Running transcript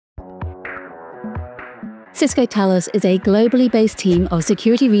Cisco Talos is a globally based team of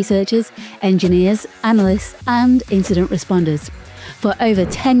security researchers, engineers, analysts, and incident responders. For over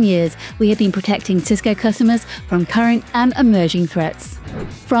 10 years, we have been protecting Cisco customers from current and emerging threats.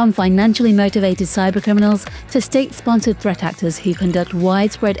 From financially motivated cybercriminals to state-sponsored threat actors who conduct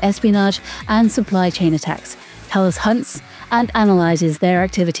widespread espionage and supply chain attacks, Talos hunts and analyzes their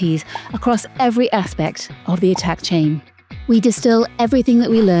activities across every aspect of the attack chain. We distill everything that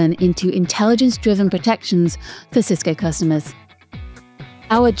we learn into intelligence-driven protections for Cisco customers.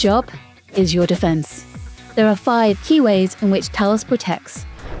 Our job is your defense. There are 5 key ways in which Talos protects.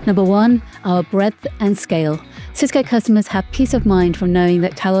 Number 1, our breadth and scale. Cisco customers have peace of mind from knowing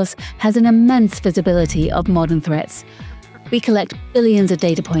that Talos has an immense visibility of modern threats. We collect billions of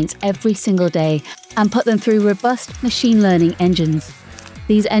data points every single day and put them through robust machine learning engines.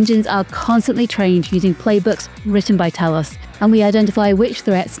 These engines are constantly trained using playbooks written by Talos, and we identify which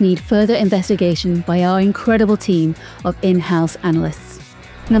threats need further investigation by our incredible team of in-house analysts.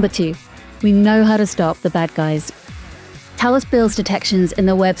 Number 2, we know how to stop the bad guys. Talos builds detections in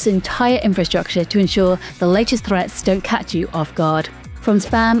the web's entire infrastructure to ensure the latest threats don't catch you off guard. From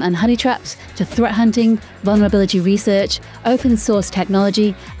spam and honey traps to threat hunting, vulnerability research, open source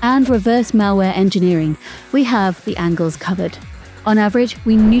technology, and reverse malware engineering, we have the angles covered. On average,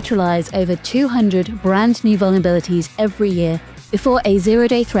 we neutralize over 200 brand new vulnerabilities every year before a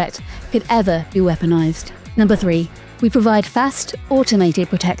zero-day threat could ever be weaponized. Number 3, we provide fast, automated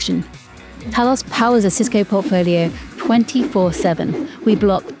protection. Talos powers a Cisco portfolio 24/7. We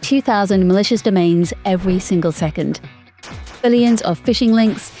block 2,000 malicious domains every single second. Billions of phishing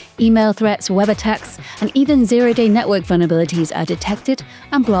links, email threats, web attacks, and even zero-day network vulnerabilities are detected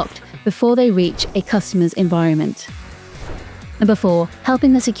and blocked before they reach a customer's environment. Number 4,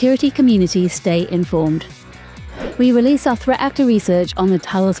 helping the security community stay informed. We release our threat actor research on the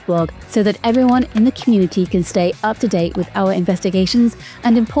Talos blog so that everyone in the community can stay up to date with our investigations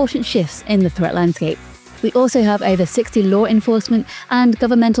and important shifts in the threat landscape. We also have over 60 law enforcement and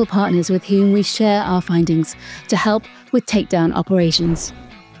governmental partners with whom we share our findings to help with takedown operations.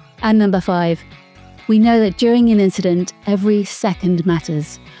 And number 5, we know that during an incident, every second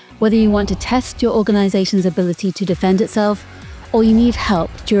matters. Whether you want to test your organization's ability to defend itself, or you need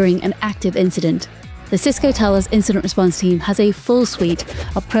help during an active incident, the Cisco Talos Incident Response Team has a full suite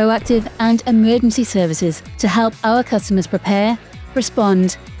of proactive and emergency services to help our customers prepare,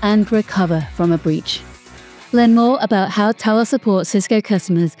 respond, and recover from a breach. Learn more about how Talos supports Cisco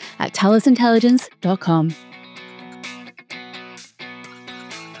customers at talosintelligence.com.